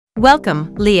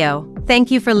Welcome, Leo.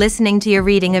 Thank you for listening to your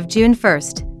reading of June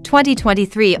 1st,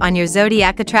 2023 on your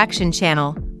Zodiac Attraction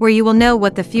channel, where you will know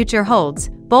what the future holds,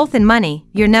 both in money,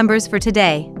 your numbers for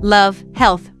today, love,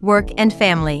 health, work, and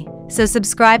family. So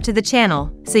subscribe to the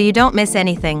channel so you don't miss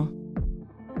anything.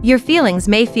 Your feelings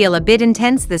may feel a bit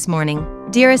intense this morning,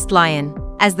 dearest Lion,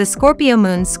 as the Scorpio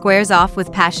moon squares off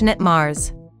with passionate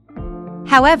Mars.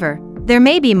 However, there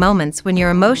may be moments when your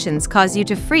emotions cause you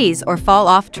to freeze or fall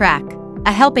off track.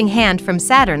 A helping hand from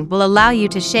Saturn will allow you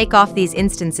to shake off these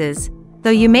instances, though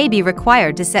you may be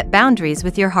required to set boundaries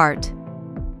with your heart.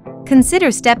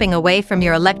 Consider stepping away from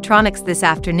your electronics this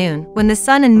afternoon when the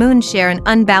Sun and Moon share an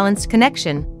unbalanced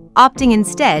connection, opting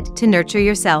instead to nurture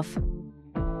yourself.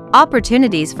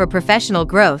 Opportunities for professional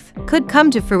growth could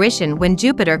come to fruition when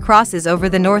Jupiter crosses over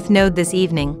the North Node this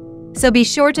evening, so be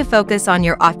sure to focus on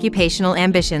your occupational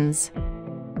ambitions.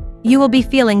 You will be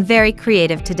feeling very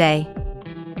creative today.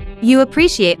 You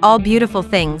appreciate all beautiful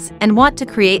things and want to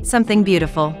create something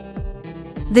beautiful.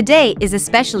 The day is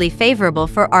especially favorable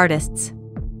for artists.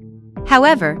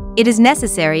 However, it is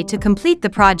necessary to complete the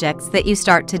projects that you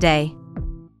start today.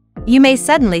 You may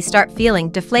suddenly start feeling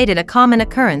deflated, a common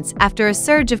occurrence after a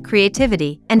surge of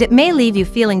creativity, and it may leave you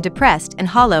feeling depressed and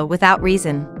hollow without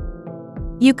reason.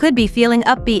 You could be feeling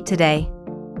upbeat today.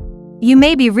 You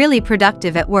may be really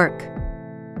productive at work.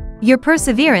 Your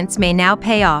perseverance may now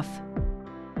pay off.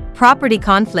 Property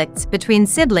conflicts between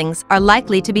siblings are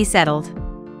likely to be settled.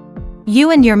 You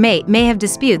and your mate may have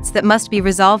disputes that must be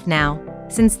resolved now,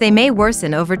 since they may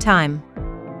worsen over time.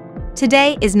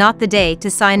 Today is not the day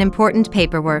to sign important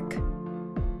paperwork.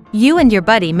 You and your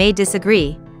buddy may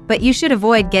disagree, but you should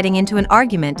avoid getting into an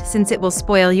argument since it will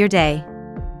spoil your day.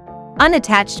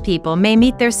 Unattached people may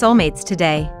meet their soulmates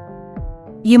today.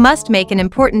 You must make an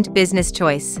important business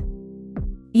choice.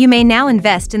 You may now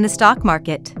invest in the stock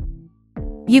market.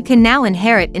 You can now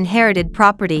inherit inherited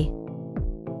property.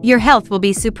 Your health will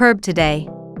be superb today.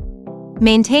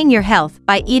 Maintain your health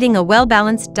by eating a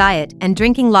well-balanced diet and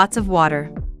drinking lots of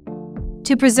water.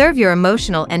 To preserve your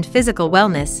emotional and physical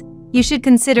wellness, you should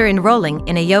consider enrolling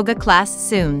in a yoga class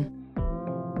soon.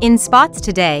 In spots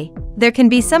today, there can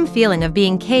be some feeling of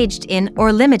being caged in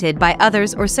or limited by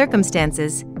others or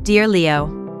circumstances, dear Leo.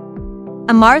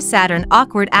 A Mars-Saturn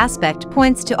awkward aspect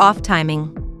points to off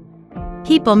timing.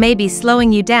 People may be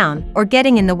slowing you down or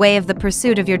getting in the way of the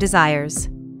pursuit of your desires.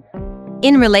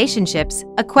 In relationships,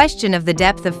 a question of the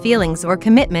depth of feelings or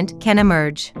commitment can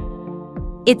emerge.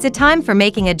 It's a time for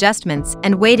making adjustments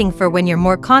and waiting for when you're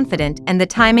more confident and the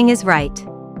timing is right.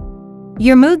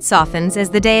 Your mood softens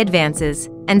as the day advances,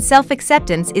 and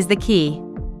self-acceptance is the key.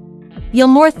 You'll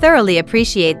more thoroughly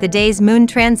appreciate the day's moon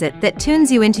transit that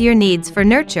tunes you into your needs for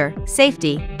nurture,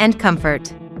 safety, and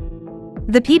comfort.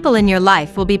 The people in your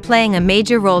life will be playing a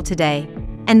major role today,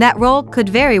 and that role could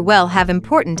very well have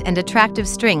important and attractive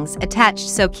strings attached,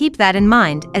 so keep that in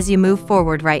mind as you move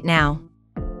forward right now.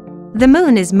 The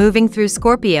moon is moving through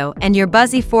Scorpio and your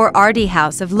buzzy 4rd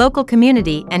house of local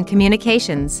community and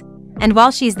communications, and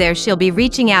while she's there she'll be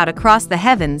reaching out across the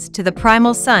heavens to the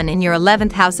primal sun in your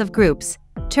 11th house of groups,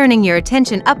 turning your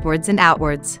attention upwards and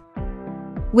outwards.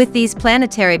 With these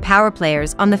planetary power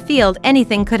players on the field,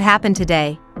 anything could happen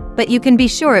today, but you can be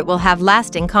sure it will have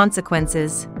lasting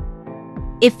consequences.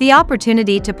 If the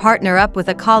opportunity to partner up with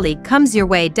a colleague comes your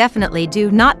way, definitely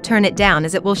do not turn it down,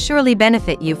 as it will surely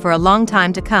benefit you for a long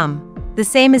time to come. The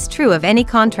same is true of any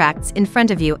contracts in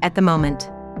front of you at the moment.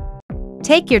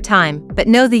 Take your time, but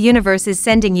know the universe is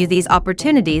sending you these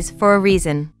opportunities for a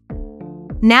reason.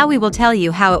 Now we will tell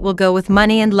you how it will go with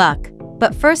money and luck,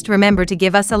 but first remember to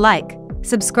give us a like,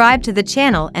 subscribe to the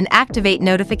channel and activate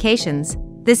notifications.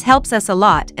 This helps us a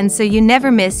lot, and so you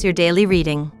never miss your daily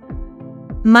reading.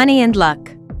 Money and luck.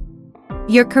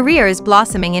 Your career is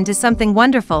blossoming into something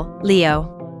wonderful,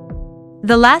 Leo.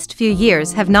 The last few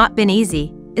years have not been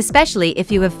easy, especially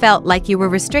if you have felt like you were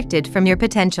restricted from your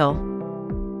potential.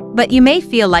 But you may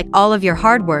feel like all of your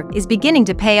hard work is beginning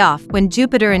to pay off when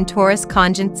Jupiter in Taurus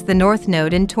conjuncts the North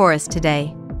Node in Taurus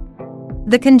today.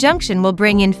 The conjunction will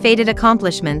bring in fated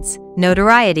accomplishments,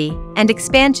 notoriety, and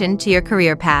expansion to your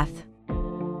career path.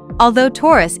 Although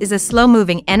Taurus is a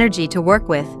slow-moving energy to work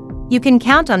with, you can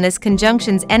count on this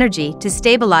conjunction's energy to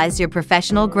stabilize your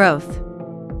professional growth.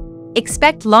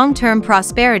 Expect long-term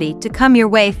prosperity to come your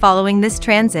way following this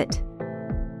transit.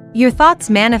 Your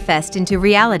thoughts manifest into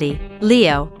reality,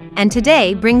 Leo, and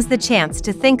today brings the chance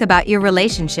to think about your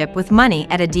relationship with money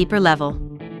at a deeper level.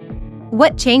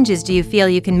 What changes do you feel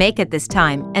you can make at this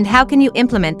time, and how can you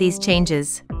implement these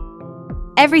changes?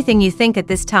 Everything you think at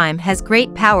this time has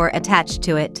great power attached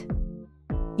to it.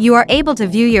 You are able to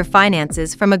view your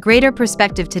finances from a greater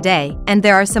perspective today, and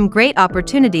there are some great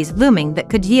opportunities looming that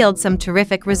could yield some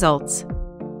terrific results.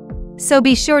 So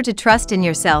be sure to trust in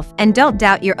yourself and don't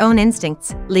doubt your own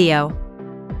instincts, Leo.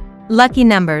 Lucky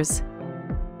numbers.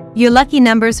 Your lucky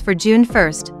numbers for June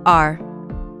 1st are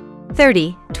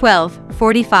 30, 12,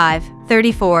 45,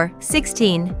 34,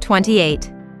 16,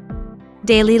 28.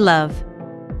 Daily love.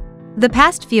 The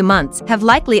past few months have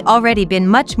likely already been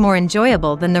much more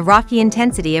enjoyable than the rocky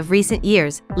intensity of recent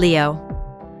years, Leo.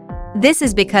 This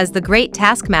is because the great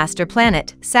taskmaster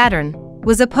planet, Saturn,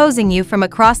 was opposing you from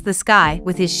across the sky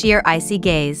with his sheer icy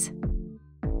gaze.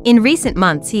 In recent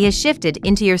months he has shifted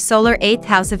into your solar 8th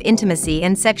house of intimacy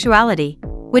and sexuality,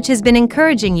 which has been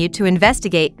encouraging you to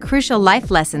investigate crucial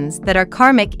life lessons that are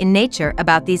karmic in nature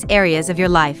about these areas of your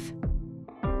life.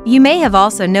 You may have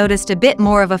also noticed a bit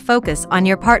more of a focus on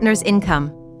your partner's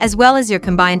income, as well as your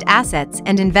combined assets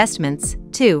and investments,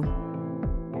 too.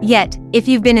 Yet, if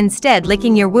you've been instead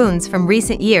licking your wounds from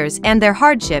recent years and their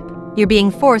hardship, you're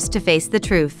being forced to face the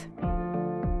truth.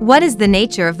 What is the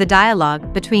nature of the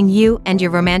dialogue between you and your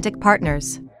romantic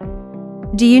partners?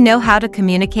 Do you know how to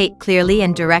communicate clearly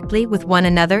and directly with one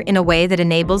another in a way that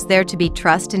enables there to be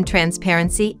trust and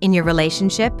transparency in your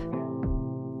relationship?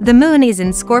 The moon is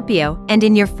in Scorpio and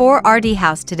in your 4rd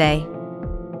house today.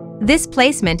 This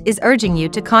placement is urging you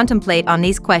to contemplate on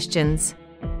these questions.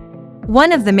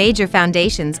 One of the major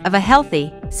foundations of a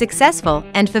healthy, successful,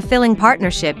 and fulfilling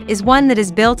partnership is one that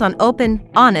is built on open,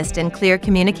 honest, and clear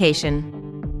communication.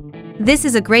 This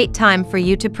is a great time for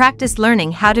you to practice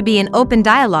learning how to be in open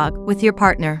dialogue with your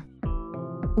partner.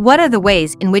 What are the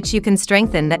ways in which you can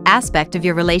strengthen that aspect of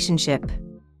your relationship?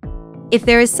 If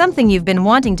there is something you've been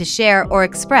wanting to share or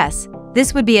express,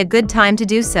 this would be a good time to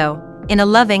do so, in a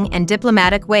loving and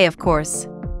diplomatic way, of course.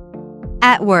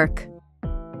 At work.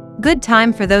 Good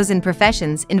time for those in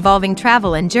professions involving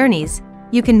travel and journeys.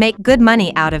 You can make good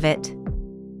money out of it.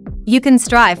 You can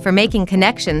strive for making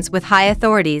connections with high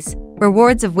authorities,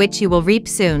 rewards of which you will reap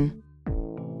soon.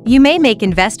 You may make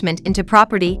investment into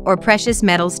property or precious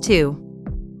metals too.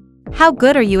 How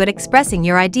good are you at expressing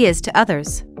your ideas to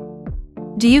others?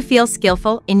 Do you feel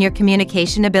skillful in your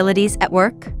communication abilities at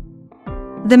work?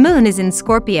 The moon is in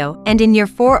Scorpio and in your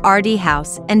 4rd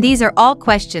house, and these are all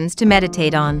questions to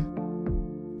meditate on.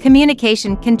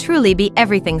 Communication can truly be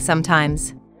everything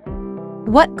sometimes.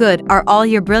 What good are all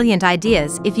your brilliant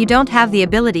ideas if you don't have the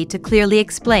ability to clearly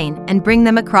explain and bring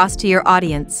them across to your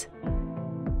audience?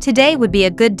 Today would be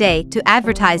a good day to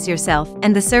advertise yourself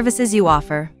and the services you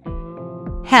offer.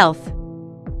 Health.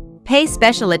 Pay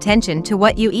special attention to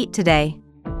what you eat today.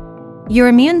 Your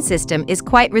immune system is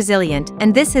quite resilient,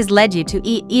 and this has led you to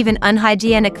eat even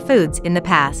unhygienic foods in the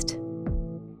past.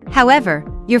 However,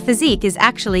 your physique is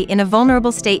actually in a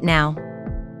vulnerable state now.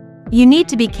 You need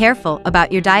to be careful about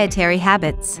your dietary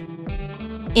habits.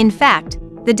 In fact,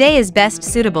 the day is best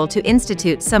suitable to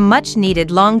institute some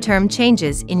much-needed long-term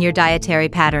changes in your dietary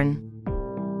pattern.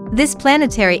 This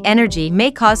planetary energy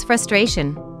may cause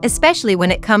frustration, especially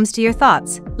when it comes to your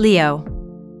thoughts, Leo.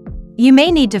 You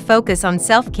may need to focus on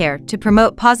self-care to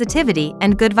promote positivity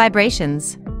and good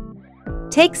vibrations.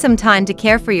 Take some time to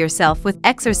care for yourself with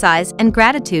exercise and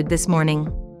gratitude this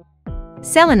morning.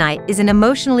 Selenite is an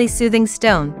emotionally soothing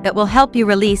stone that will help you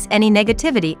release any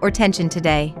negativity or tension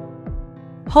today.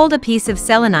 Hold a piece of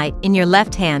selenite in your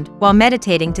left hand while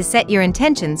meditating to set your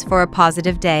intentions for a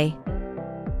positive day.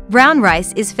 Brown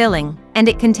rice is filling, and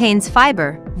it contains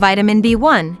fiber, vitamin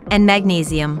B1, and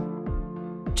magnesium.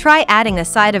 Try adding a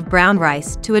side of brown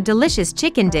rice to a delicious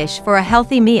chicken dish for a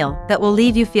healthy meal that will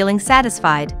leave you feeling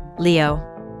satisfied, Leo.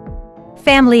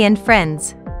 Family and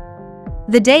friends.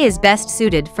 The day is best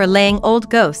suited for laying old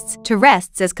ghosts to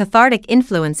rest as cathartic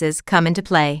influences come into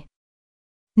play.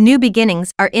 New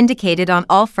beginnings are indicated on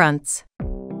all fronts.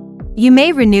 You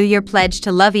may renew your pledge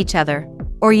to love each other,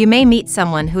 or you may meet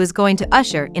someone who is going to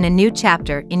usher in a new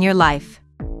chapter in your life.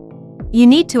 You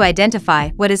need to identify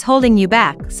what is holding you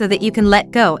back so that you can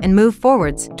let go and move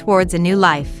forwards towards a new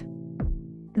life.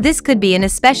 This could be an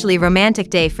especially romantic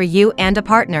day for you and a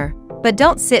partner, but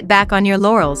don't sit back on your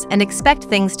laurels and expect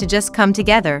things to just come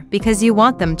together because you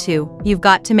want them to. You've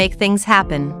got to make things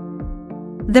happen.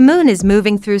 The moon is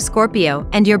moving through Scorpio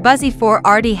and your buzzy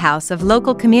 4rd house of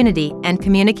local community and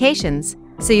communications,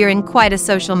 so you're in quite a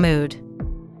social mood.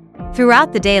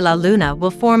 Throughout the day, La Luna will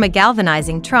form a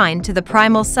galvanizing trine to the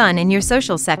primal sun in your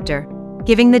social sector,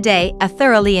 giving the day a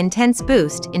thoroughly intense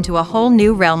boost into a whole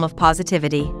new realm of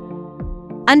positivity.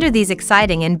 Under these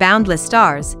exciting and boundless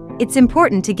stars, it's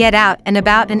important to get out and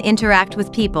about and interact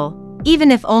with people,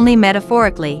 even if only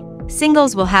metaphorically.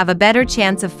 Singles will have a better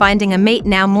chance of finding a mate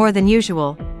now more than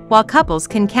usual, while couples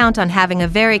can count on having a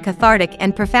very cathartic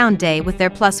and profound day with their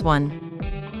plus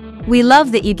one. We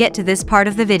love that you get to this part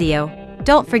of the video.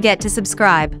 Don't forget to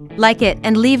subscribe, like it,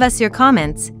 and leave us your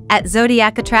comments. At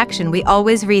Zodiac Attraction, we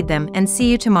always read them, and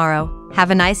see you tomorrow. Have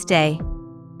a nice day.